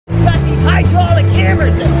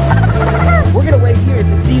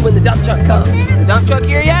see when the dump truck comes. The dump truck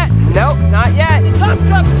here yet? Nope, not yet. The dump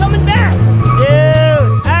truck's coming back.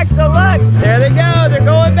 Dude, Axel, look. There they go. They're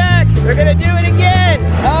going back. They're gonna do it again.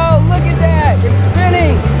 Oh, look at that. It's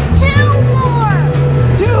spinning.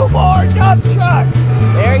 2 more dump trucks.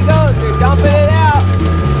 There he goes. They're dumping it out.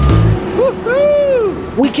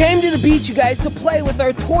 Woohoo! We came to the beach, you guys, to play with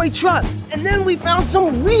our toy trucks. And then we found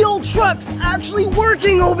some real trucks actually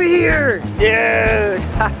working over here. Dude,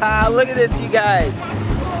 look at this, you guys.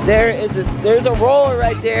 There's a roller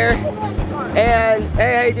right there. And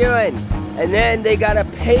hey, how you doing? And then they got a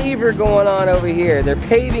paver going on over here. They're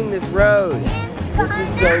paving this road. This is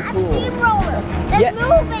so cool. That's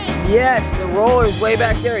moving. Yes, the roller's way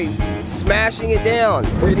back there. He's smashing it down.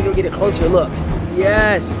 We're gonna go get a closer look.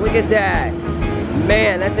 Yes, look at that.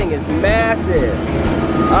 Man, that thing is massive.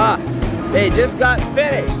 Ah, they just got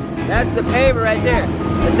finished. That's the paver right there.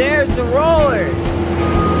 And there's the roller.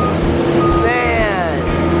 Man,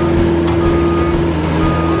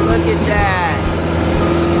 look at that.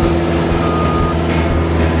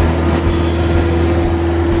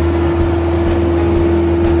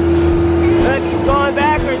 Look, he's going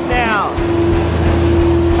backwards now.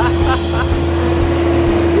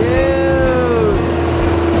 Dude.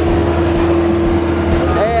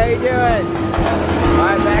 Hey, how you doing? All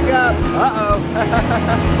right, back up. Uh-oh.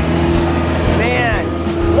 Man,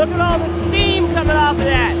 look at all the steam coming off of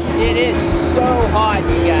that. It is so hot,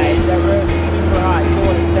 you guys. That road is super hot. You don't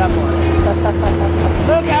want to step on it.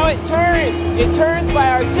 Look how it turns. It turns by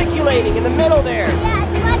articulating in the middle there. Yeah,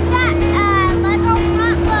 it's like that Lego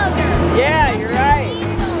front loader. Yeah, you're right.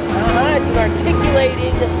 It's an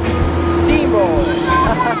articulating steamroller. Look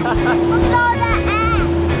at all that ash.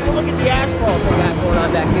 Look at the asphalt they got going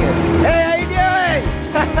on back here. Hey, how you doing?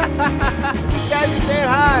 You guys are saying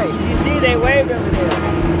hi. You see, they waved over there.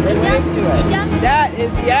 They waved to us. That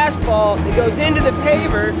is the asphalt that goes into the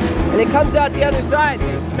paver, and it comes out the other side.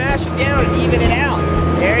 They smash it down and even it out.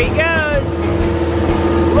 There he goes.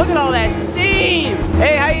 Look at all that steam.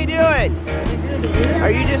 Hey, how you doing?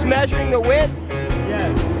 Are you just measuring the width?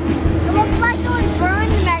 It looks like it would burn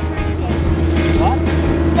the measuring tape. What?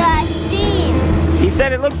 The steam. He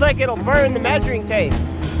said it looks like it'll burn the measuring tape.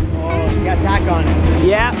 Oh, you got tack on it.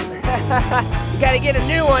 Yeah. You gotta get a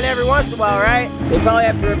new one every once in a while, right? They probably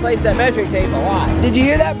have to replace that measuring tape a lot. Did you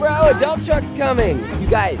hear that, bro? A dump truck's coming. You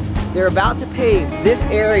guys, they're about to pave this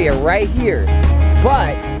area right here,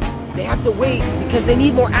 but they have to wait because they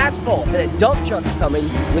need more asphalt, and a dump truck's coming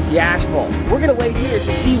with the asphalt. We're gonna wait here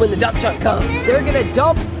to see when the dump truck comes. They're gonna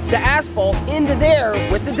dump the asphalt into there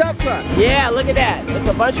with the dump truck. Yeah, look at that. It's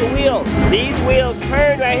a bunch of wheels. These wheels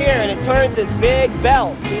turn right here, and it turns this big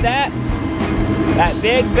belt. See that? That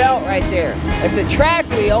big belt right there. It's a track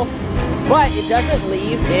wheel, but it doesn't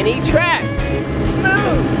leave any tracks. It's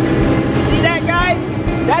smooth. See that, guys?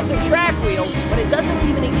 That's a track wheel, but it doesn't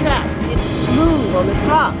leave any tracks. It's smooth on the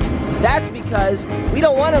top. That's because we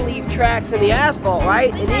don't want to leave tracks in the asphalt,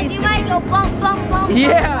 right? It needs You might go bump, bump, bump.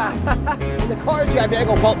 Yeah. In the cars drive, I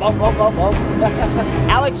go bump, bump, bump, bump, bump.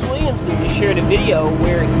 Alex Williamson just shared a video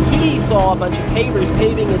where he saw a bunch of pavers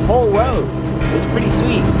paving his whole road. It was pretty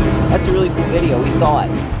sweet. That's a really cool video. We saw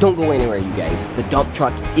it. Don't go anywhere, you guys. The dump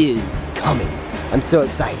truck is coming. I'm so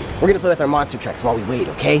excited. We're gonna play with our monster trucks while we wait,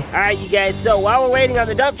 okay? All right, you guys, so while we're waiting on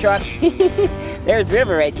the dump truck, there's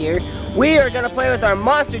River right here. We are gonna play with our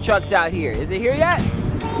monster trucks out here. Is it here yet?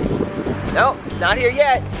 Nope, not here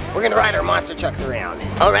yet. We're gonna ride our monster trucks around.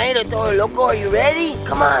 All right, Toro Loco, are you ready?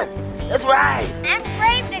 Come on, let's ride. I'm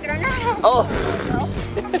Grave Digger, not a... Oh.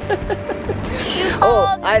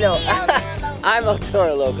 Oh, I know. I'm I'm El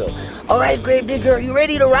Toro Loco. All right, Grave Digger, are you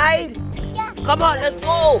ready to ride? Yeah. Come on, let's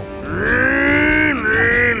go.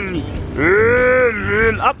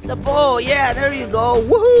 Up the pole, yeah, there you go.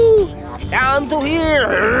 Woohoo! Down to here.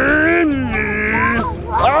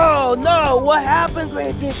 Oh no, what happened,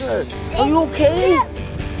 Grave Digger? Are you okay?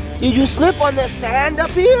 Did you slip on the sand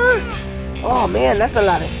up here? Oh man, that's a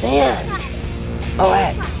lot of sand. All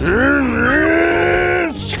right.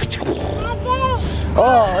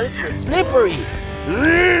 Oh, this is slippery.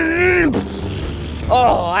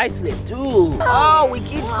 Oh, I slipped too. Oh, we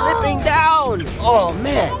keep slipping down. Oh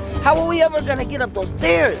man, how are we ever gonna get up those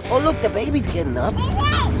stairs? Oh look, the baby's getting up.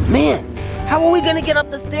 Man, how are we gonna get up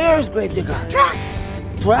the stairs, Grave Digger? Trucks.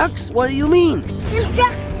 Trucks? What do you mean?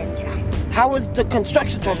 Construction trucks. How is the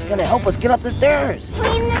construction trucks gonna help us get up the stairs?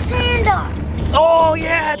 Clean the sand off. Oh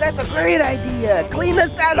yeah, that's a great idea. Clean the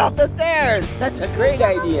sand off the stairs. That's a great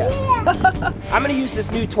idea. Yeah. I'm gonna use this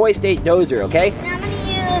new Toy State dozer, okay? And I'm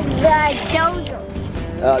gonna use the dozer.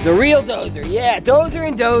 The real dozer, yeah, dozer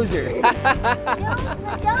and dozer. The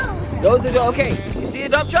dozer. Dozer, okay. You see the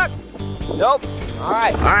dump truck? Nope. All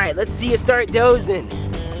right, let's see you start dozing.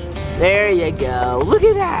 There you go. Look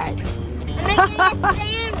at that. I'm making a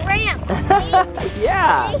sand ramp.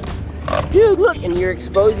 Yeah. Dude, look, and you're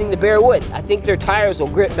exposing the bare wood. I think their tires will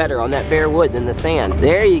grip better on that bare wood than the sand.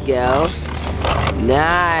 There you go.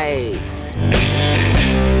 Nice.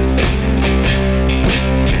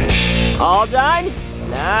 All done?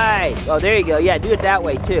 Nice. Oh, there you go. Yeah, do it that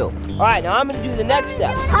way too. All right, now I'm gonna do the next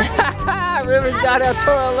step. River's got El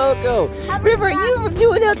Toro Loco. River, you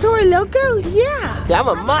doing El Toro Loco? Yeah. I'm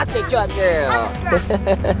a monster truck girl.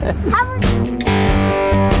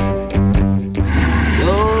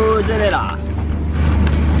 Closing it off.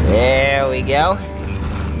 There we go.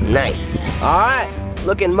 Nice. All right,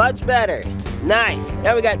 looking much better. Nice.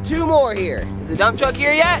 Now we got 2 more here. Is the dump truck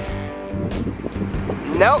here yet?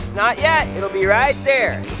 Nope, not yet. It'll be right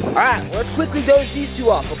there. All right, well, let's quickly doze these 2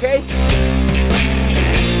 off, okay?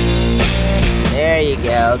 There you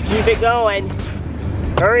go. Keep it going.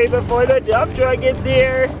 Hurry before the dump truck gets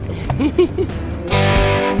here.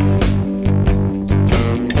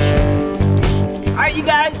 All right, you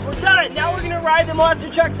guys, we're done. Now we're gonna ride the monster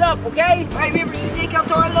trucks up, okay? All right, River, you take El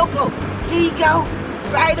Toro Loco. Here you go.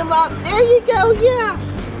 Ride them up. There you go, yeah.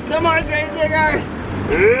 Come on, Grave Digger.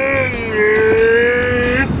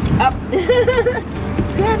 Up.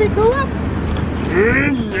 Grab it, go up.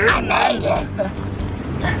 I made it.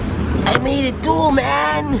 I made it too,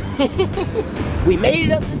 man. We made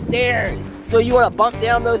it up the stairs. So you want to bump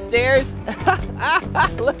down those stairs?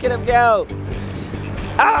 Look at him go.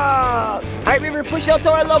 Oh. All right, River, push El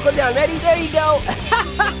Toro Loco down. Ready? There you go.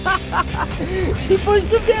 She pushed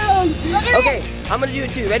him down. Okay, I'm going to do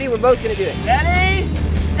it too. Ready? We're both going to do it. Ready?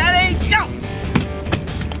 Steady, go.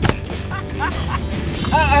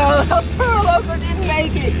 Uh-oh, El Toro Loco didn't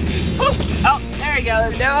make it. Oh, there he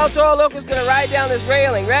goes. Now El Toro Loco's gonna ride down this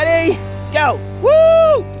railing. Ready? Go. Woo!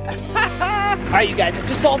 All right, you guys, I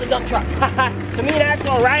just saw the dump truck. So me and Axel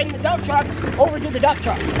are riding the dump truck over to the dump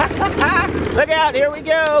truck. Look out, here we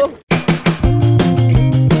go.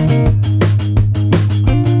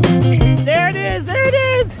 There it is, there it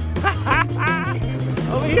is.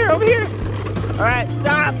 Over here, over here. All right,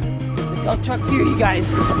 stop. The dump truck's here, you guys.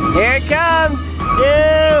 Here it comes.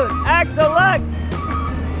 Dude, Axel, look.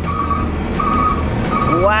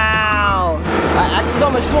 Wow. Axel's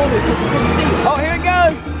on my shoulders because you couldn't see. Oh, here it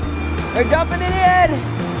goes. They're dumping it in.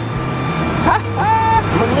 I'm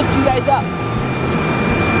gonna lift you guys up.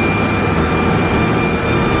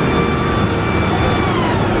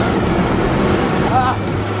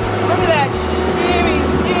 Look at that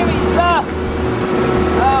steamy stuff.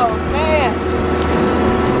 Oh, man.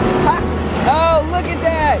 Oh, look at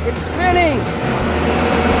that. It's spinning.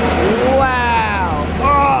 Wow.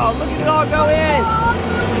 Oh, look at it all go in.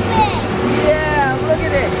 Yeah, look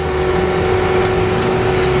at it.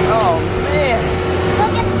 Oh, man.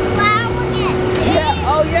 Look at the flower again. Yeah,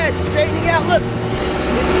 oh yeah, it's straightening out. Look.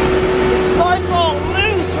 It starts all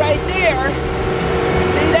loose right there.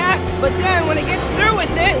 See that? But then when it gets through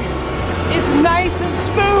with it, it's nice and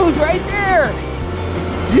smooth right there.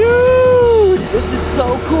 Dude, this is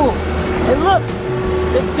so cool. And look,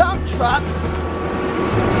 the dump truck.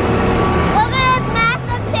 Look at those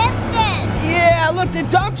massive pistons. Yeah, look, the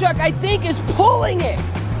dump truck, I think, is pulling it.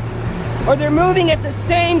 Or they're moving at the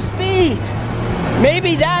same speed.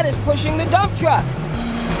 Maybe that is pushing the dump truck.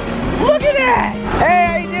 Look at that. Hey,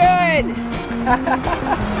 how you doing?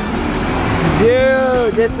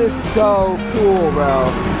 Dude, this is so cool, bro.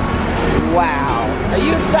 Wow. Are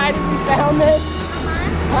you excited we found this?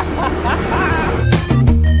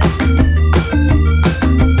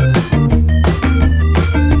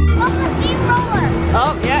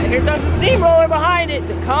 Oh, yeah, here comes the steamroller behind it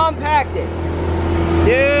to compact it.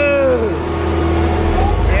 Dude.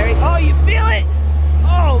 There he, oh, you feel it?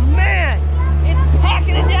 Oh, man. It's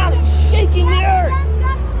packing it down. It's shaking the earth. That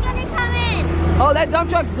dump truck's gonna come in. Oh, that dump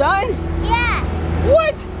truck's done? Yeah.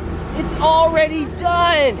 What? It's already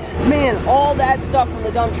done. Man, all that stuff from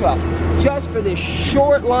the dump truck just for this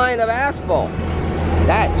short line of asphalt.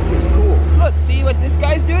 That's pretty cool. Look, see what this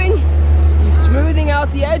guy's doing? He's smoothing out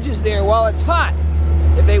the edges there while it's hot.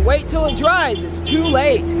 If they wait till it dries, it's too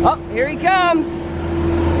late. Oh, here he comes.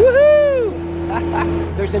 Woohoo!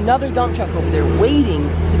 There's another dump truck over there waiting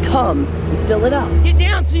to come and fill it up. Get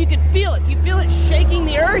down so you can feel it. You feel it shaking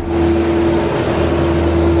the earth?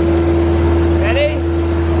 Ready?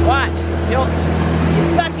 Watch.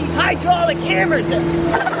 It's got these hydraulic hammers that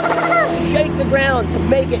shake the ground to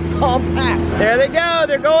make it compact. There they go.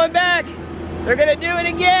 They're going back. They're gonna do it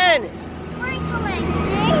again.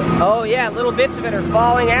 Oh yeah, little bits of it are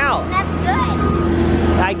falling out. That's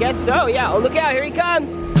good. I guess so, yeah. Oh, look out, here he comes.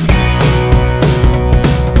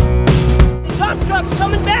 truck's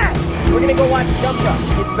coming back. We're gonna go watch the dump truck.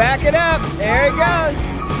 It's backing up. There it goes.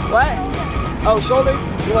 What? Oh, shoulders?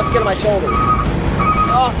 He wants to get on my shoulders.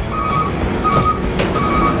 Oh.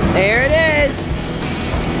 There it is.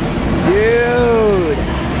 Dude.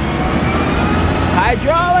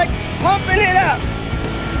 Hydraulics pumping it up.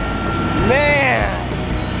 Man.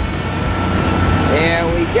 There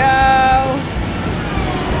we go.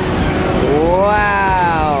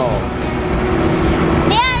 Wow.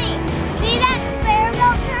 Daddy, see that conveyor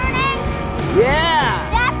belt turning? Yeah.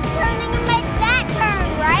 That's turning and makes that turn,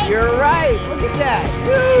 right? You're right. Look at that.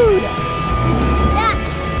 Dude.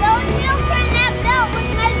 Those wheels turn that belt,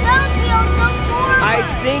 which makes those wheels go forward. I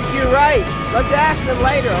think you're right. Let's ask them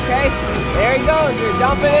later, okay? There he goes. You're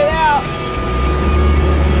dumping it out.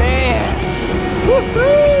 Man.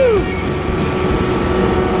 Woohoo!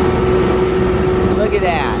 Look at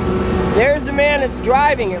that. There's the man that's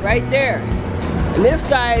driving it right there. And this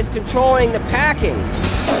guy is controlling the packing.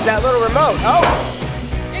 It's that little remote. Oh,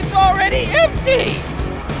 it's already empty.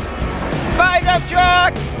 Bye, dump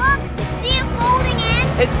truck. Look, see it folding in?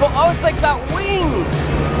 It's like got wings.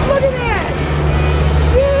 Look at that.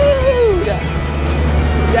 Dude.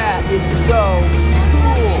 That is so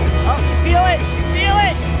cool. Oh, feel it? Feel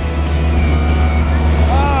it?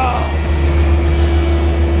 Oh.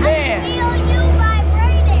 Man. I feel you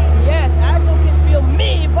vibrating. Yes, Axel can feel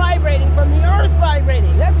me vibrating from the earth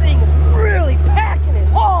vibrating. That thing is really packing it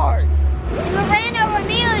hard. If it ran over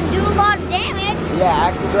me, it would do a lot of damage. Yeah,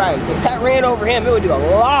 Axel's right. If that ran over him, it would do a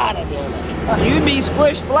lot of damage. You'd be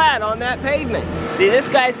squished flat on that pavement. See, this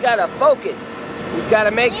guy's got to focus. He's got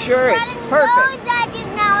to make sure it's perfect. That is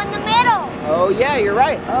now in the middle. Oh, yeah, you're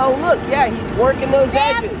right. Oh, look, yeah, he's working those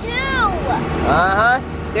edges. They have two. Uh-huh.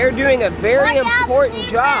 They're doing a very important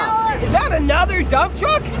job. Is that another dump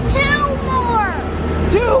truck? Two more.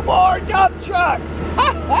 2 more dump trucks!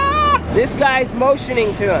 This guy's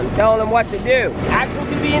motioning to him, telling him what to do. Axel's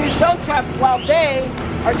gonna be in his dump truck while they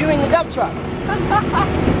are doing the dump truck.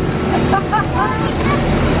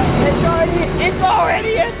 It's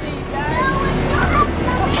already empty, guys.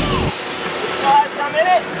 Still has some in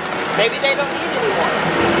it. Maybe they don't need any more.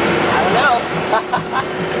 I don't know.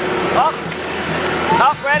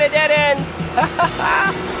 Oh, right at dead end.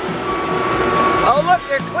 Oh, look,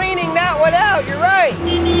 they're cleaning that one out. You're right.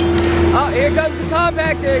 Oh, here comes the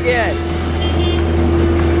compactor again.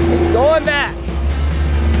 He's going back.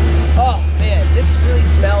 Oh, man, this really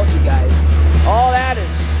smells, you guys. All that is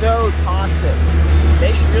so toxic.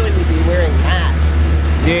 They should really be wearing masks.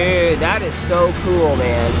 Dude, that is so cool,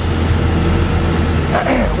 man.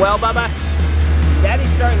 Well, Bubba, Daddy's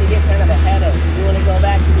starting to get kind of a headache. You want to go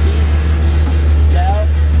back to the beach? No?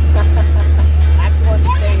 Axel wants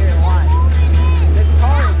to stay here and watch. This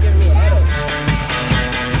car is giving me a headache.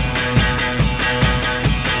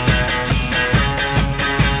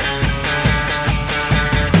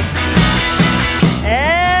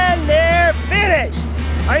 And they're finished.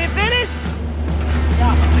 Are you finished?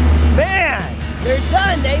 Yeah. Man, they're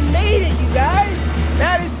done. They made it, you guys.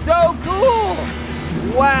 That is so cool.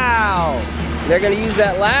 Wow. They're going to use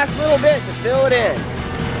that last little bit to fill it in.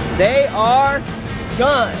 They are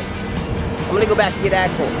done. I'm going to go back to get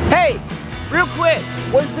Axel. Hey, real quick.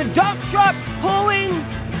 Was the dump truck pulling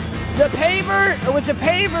the paver, or was the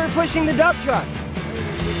paver pushing the dump truck?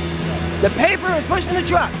 The paver was pushing the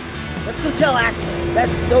truck. Let's go tell Axel.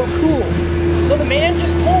 That's so cool. So the man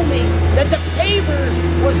just told me that the paver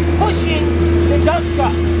was pushing the dump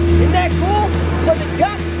truck. Isn't that cool? So the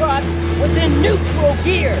dump truck was in neutral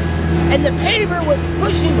gear, and the paver was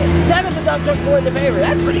pushing it instead of the dump truck going the paver.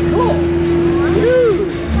 That's pretty cool. Dude.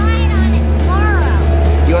 Ride on it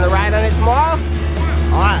tomorrow. You want to ride on it tomorrow?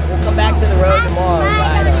 Yeah. All right, we'll come back to the road tomorrow and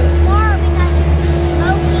ride on it. Tomorrow because it's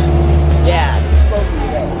smoky. Yeah, too smoky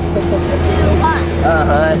today. Too hot.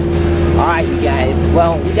 Uh-huh. All right, you guys.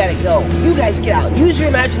 Well, we gotta go. You guys get out. Use your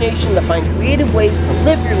imagination to find creative ways to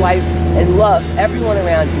live your life and love everyone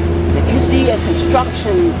around you. And if you see a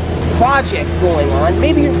construction project going on,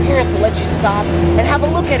 maybe your parents will let you stop and have a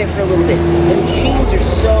look at it for a little bit. The machines are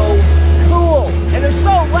so cool, and they're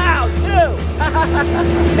so loud, too.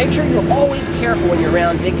 Make sure you're always careful when you're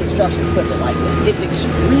around big construction equipment like this. It's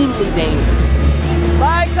extremely dangerous.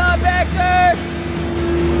 Bye, compactor!